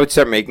soon as I would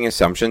start making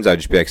assumptions, I'd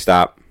just be like,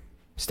 stop.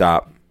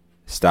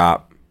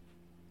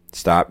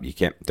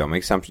 You don't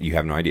make assumptions. You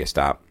have no idea.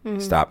 Stop.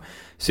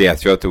 So yeah,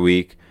 throughout the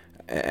week,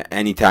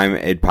 anytime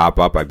it'd pop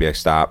up, I'd be like,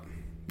 stop.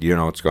 You don't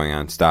know what's going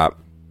on. Stop.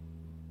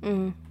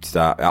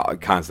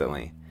 Stop.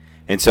 Constantly.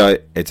 And so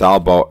it's all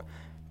about,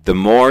 the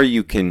more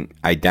you can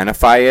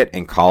identify it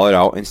and call it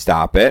out and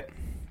stop it,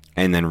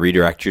 and then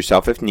redirect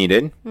yourself if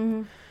needed,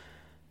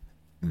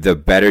 the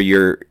better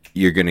you're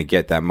going to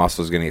get. That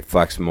muscle's going to get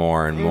flexed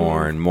more and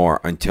more and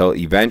more until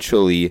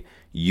eventually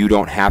you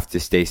don't have to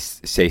say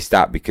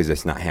stop because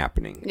it's not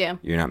happening. Yeah.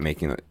 You're not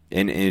making it.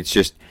 And it's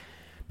just,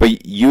 but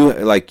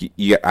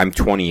I'm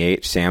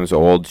 28. Sam's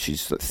old.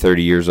 She's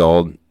 30 years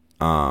old.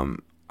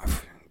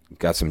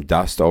 Got some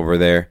dust over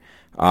there.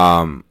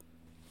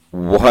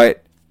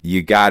 What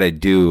you got to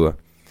do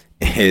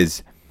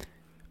is,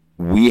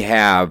 we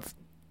have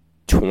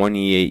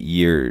 28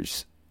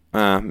 years,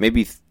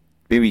 maybe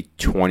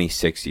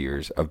 26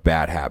 years of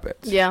bad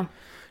habits. Yeah.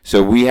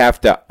 So we have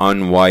to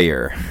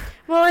unwire.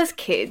 Well, as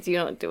kids, you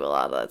don't do a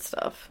lot of that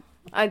stuff.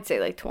 I'd say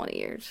like 20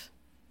 years.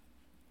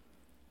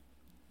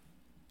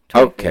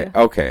 20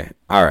 okay.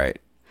 All right.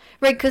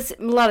 Right, because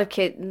a lot of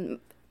kids,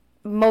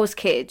 most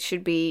kids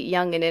should be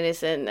young and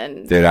innocent.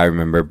 And Dude, I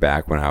remember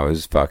back when I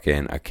was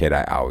fucking a kid,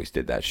 I always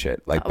did that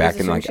shit. Like back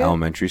in like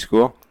elementary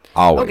school.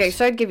 Always. Okay,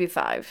 so I'd give you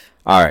 5.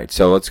 All right,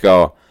 so let's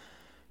go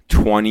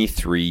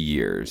 23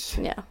 years.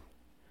 Yeah.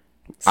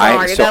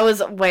 Sorry, that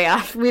was way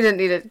off. We didn't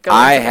need to go.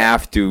 I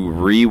have to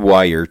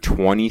rewire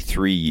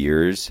 23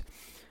 years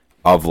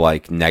of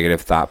like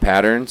negative thought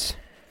patterns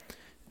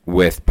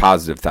with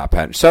positive thought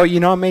patterns. So,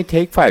 it may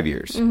take 5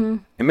 years. Mm-hmm.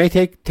 It may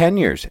take 10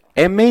 years.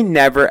 It may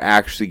never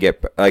actually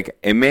get, like,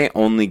 it may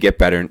only get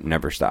better and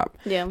never stop.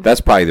 Yeah.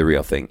 That's probably the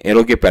real thing.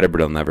 It'll get better,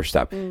 but it'll never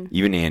stop.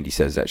 Even Andy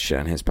says that shit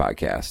on his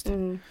podcast.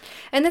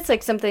 And that's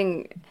like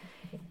something,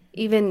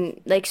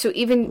 even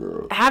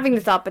having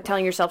the thought but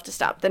telling yourself to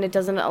stop, then it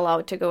doesn't allow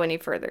it to go any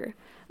further.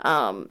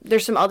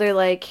 There's some other,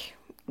 like,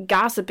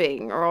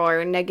 gossiping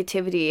or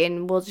negativity,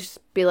 and we'll just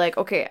be like,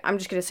 okay, I'm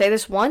just gonna say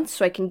this once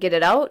so I can get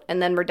it out,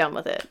 and then we're done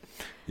with it.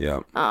 Yeah.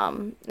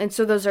 And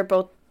so those are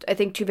both, I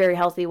think, 2 very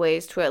healthy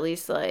ways to at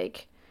least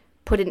like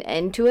put an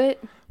end to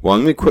it. Well,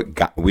 when we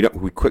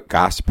quit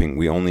gossiping.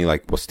 We only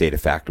will state a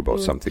fact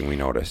about something we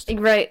noticed.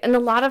 Right, and a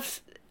lot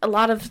of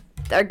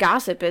our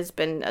gossip has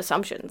been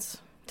assumptions,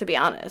 to be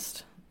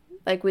honest.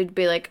 Like, we'd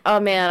be like, oh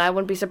man, I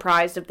wouldn't be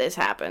surprised if this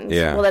happens.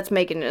 Yeah. Well, that's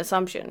making an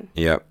assumption.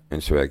 Yep.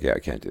 And so we're like, yeah, I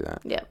can't do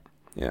that. Yep.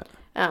 Yeah.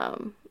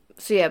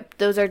 So yeah,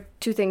 those are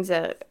 2 things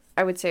that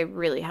I would say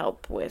really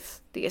help with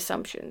the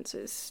assumptions,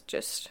 is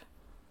just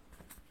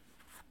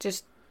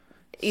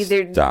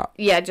either stop.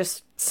 Yeah,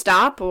 just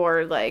stop,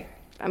 or like,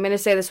 I'm gonna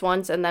say this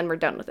once and then we're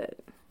done with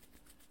it.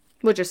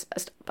 We'll just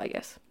stop, I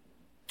guess.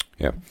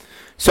 Yeah.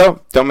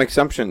 So don't make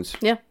assumptions.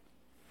 Yeah.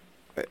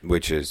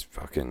 Which is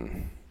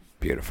fucking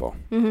beautiful.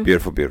 Mm-hmm.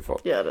 Beautiful, beautiful.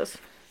 Yeah, it is.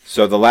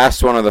 So the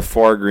last one of the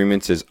 4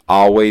 agreements is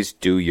always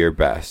do your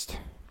best.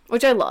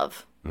 Which I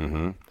love.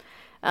 Mm-hmm.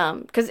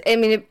 Because, I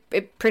mean,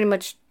 it pretty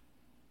much,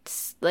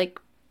 like,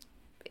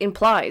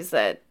 implies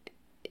that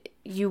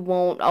you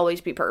won't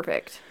always be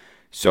perfect.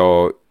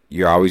 So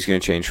you're always going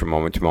to change from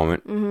moment to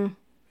moment.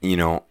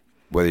 Mm-hmm.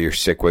 Whether you're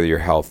sick, whether you're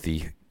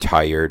healthy,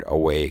 tired,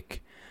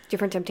 awake.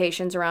 Different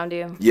temptations around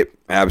you. Yep,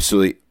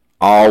 absolutely.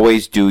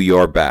 Always do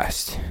your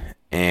best.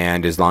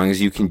 And as long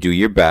as you can do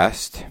your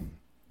best,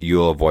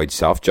 you'll avoid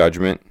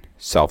self-judgment,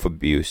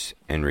 self-abuse,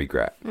 and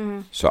regret.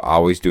 Mm-hmm. So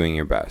always doing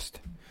your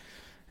best.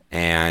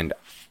 And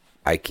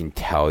I can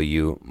tell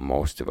you,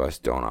 most of us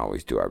don't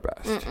always do our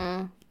best.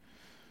 Mm-mm.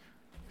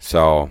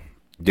 So,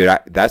 dude,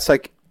 that's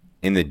like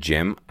in the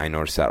gym. I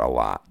notice that a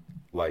lot.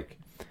 Like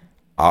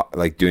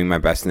doing my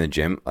best in the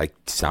gym. Like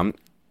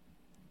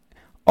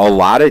a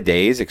lot of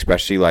days,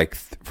 especially like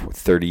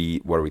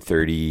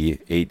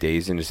 38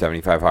 days into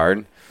 75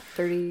 hard.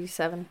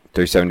 37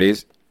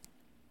 days.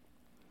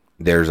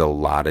 There's a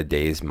lot of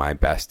days my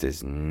best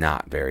is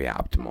not very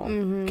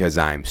optimal because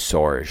I'm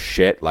sore as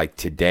shit. Like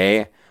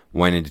today,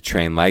 went into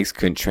train legs,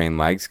 couldn't train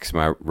legs because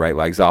my right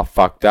leg's all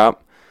fucked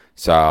up.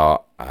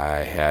 So I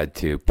had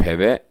to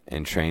pivot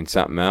and train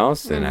something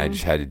else, and I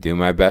just had to do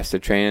my best to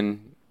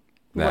train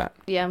that.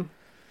 Yeah.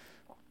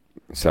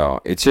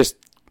 So it's just,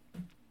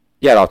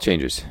 it all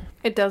changes.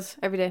 It does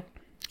every day.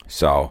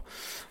 So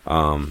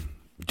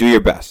do your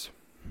best.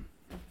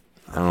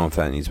 I don't know if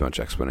that needs much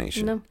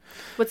explanation. No.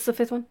 What's the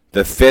 5th one?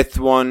 The 5th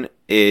one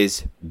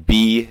is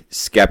be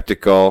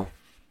skeptical,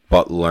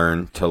 but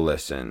learn to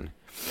listen.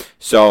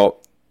 So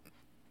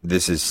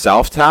this is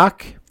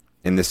self-talk,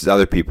 and this is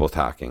other people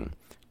talking.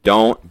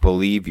 Don't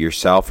believe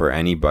yourself or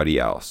anybody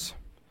else.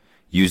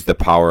 Use the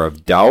power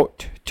of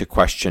doubt to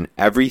question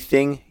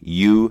everything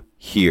you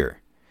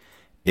hear.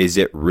 Is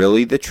it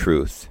really the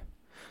truth?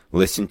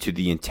 Listen to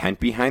the intent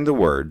behind the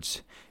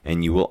words,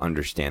 and you will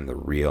understand the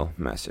real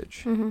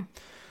message. Mm-hmm.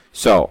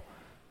 So,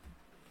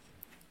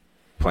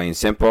 plain and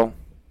simple,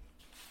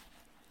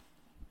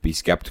 be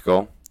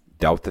skeptical.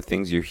 Doubt the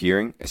things you're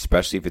hearing,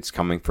 especially if it's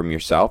coming from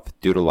yourself.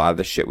 Dude, a lot of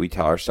the shit we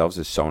tell ourselves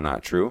is so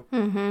not true.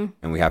 Mm-hmm.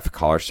 And we have to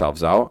call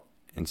ourselves out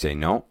and say,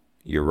 no,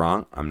 you're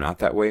wrong. I'm not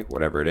that way,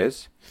 whatever it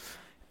is.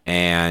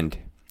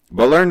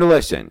 But learn to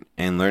listen.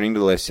 And learning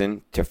to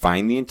listen to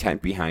find the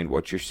intent behind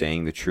what you're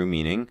saying, the true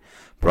meaning.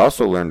 But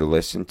also learn to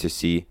listen to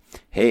see,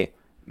 hey,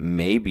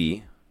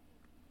 maybe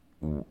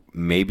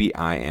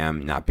I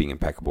am not being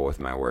impeccable with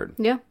my word.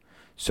 Yeah.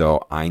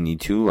 So I need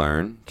to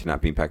learn to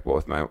not be impeccable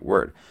with my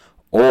word.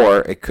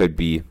 Or it could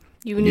be...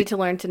 You need to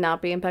learn to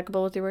not be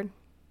impeccable with your word?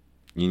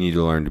 You need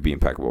to learn to be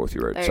impeccable with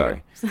your word. There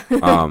Sorry.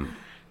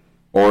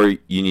 Or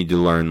you need to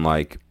learn,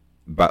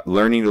 but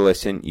learning to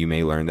listen, you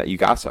may learn that you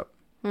gossip.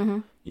 Mm-hmm.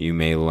 You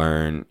may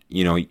learn,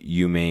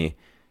 you may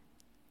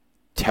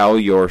tell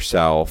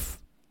yourself,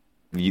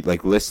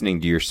 listening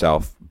to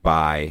yourself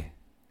by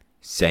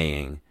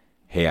saying,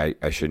 hey,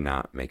 I should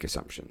not make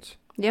assumptions.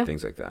 Yeah.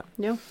 Things like that.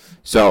 Yeah.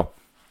 So,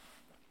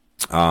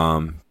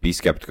 be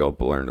skeptical,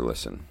 but learn to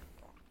listen.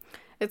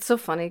 It's so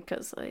funny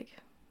because,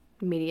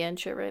 media and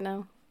shit right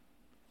now.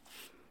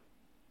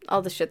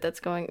 All the shit that's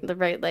going,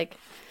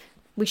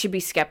 we should be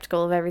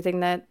skeptical of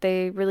everything that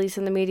they release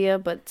in the media,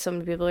 but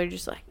some people are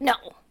just like, no,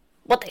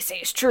 what they say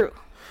is true.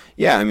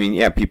 Yeah, I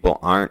mean, people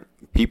are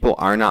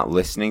not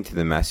listening to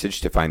the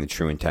message to find the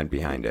true intent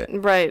behind it.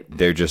 Right.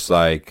 They're just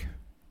like,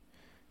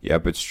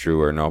 yep, it's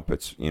true, or nope,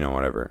 it's,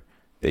 whatever.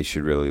 They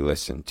should really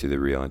listen to the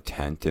real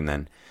intent and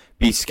then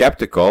be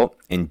skeptical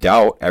and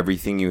doubt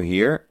everything you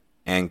hear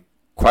and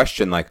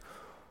question, like,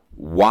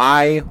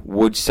 why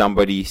would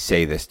somebody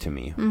say this to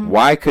me? Mm-hmm.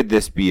 Why could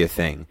this be a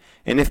thing?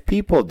 And if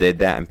people did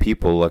that and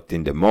people looked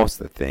into most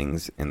of the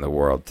things in the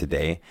world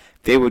today,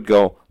 they would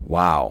go,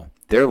 wow,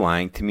 they're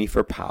lying to me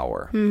for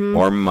power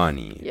or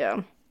money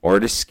or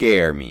to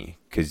scare me.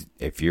 Because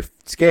if you're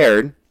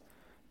scared,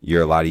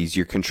 you're a lot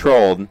easier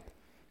controlled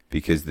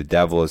because the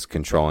devil is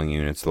controlling you,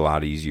 and it's a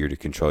lot easier to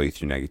control you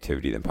through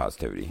negativity than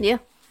positivity. Yeah.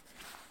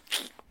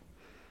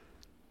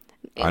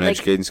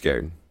 Uneducated and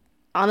scared.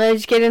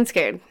 Uneducated and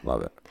scared.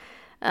 Love it.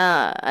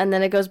 And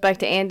then it goes back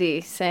to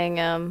Andy saying,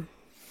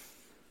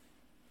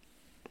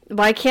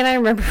 why can't I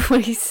remember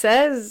what he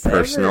says?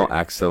 Personal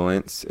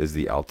excellence is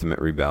the ultimate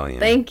rebellion.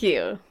 Thank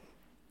you.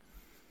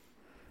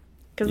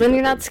 Because then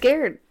you're not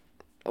scared.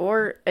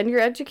 And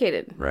you're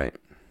educated. Right.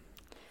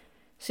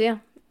 So, yeah.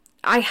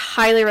 I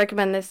highly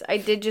recommend this. I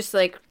did just,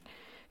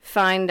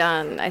 find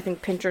on, I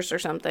think, Pinterest or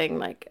something,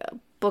 like, a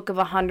book of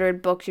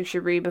 100 books you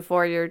should read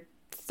before you're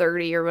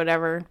 30 or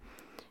whatever.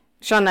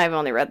 Shaun and I have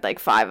only read,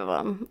 5 of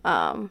them.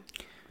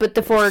 But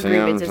the 4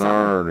 agreements is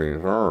on.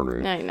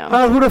 30. I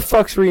know. Who the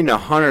fuck's reading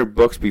 100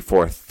 books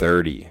before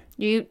 30?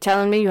 You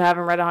telling me you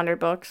haven't read 100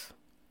 books?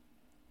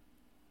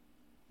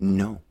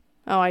 No.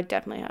 Oh, I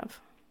definitely have.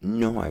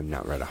 No, I've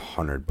not read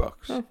 100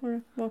 books. Oh,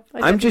 well,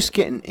 I'm just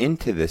getting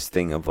into this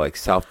thing of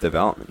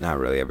self-development. Not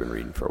really. I've been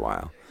reading for a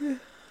while.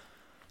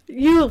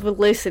 You've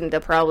listened to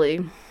probably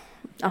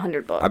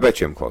 100 books. I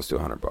bet you I'm close to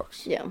 100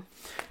 books. Yeah.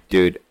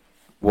 Dude,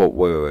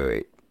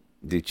 wait.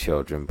 Do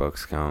children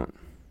books count?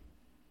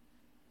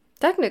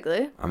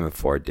 Technically. I'm in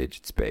 4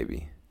 digits,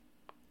 baby.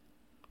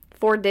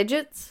 4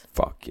 digits?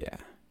 Fuck yeah.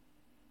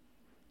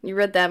 You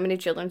read that many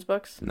children's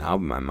books? No,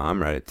 my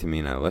mom read it to me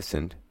and I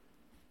listened.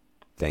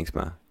 Thanks,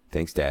 Ma.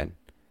 Thanks, Dad.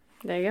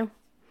 There you go.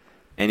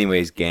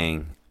 Anyways,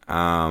 gang,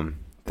 the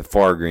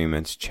 4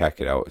 agreements,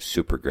 check it out. It's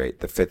super great.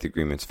 The 5th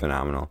agreement's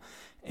phenomenal.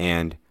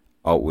 And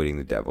Outwitting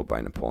the Devil by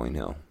Napoleon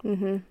Hill.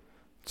 Mm-hmm.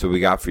 So what we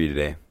got for you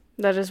today?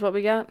 That is what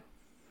we got.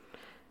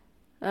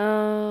 I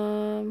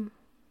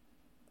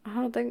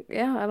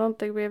don't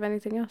think we have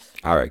anything else.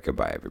 All right,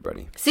 goodbye,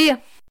 everybody. See ya.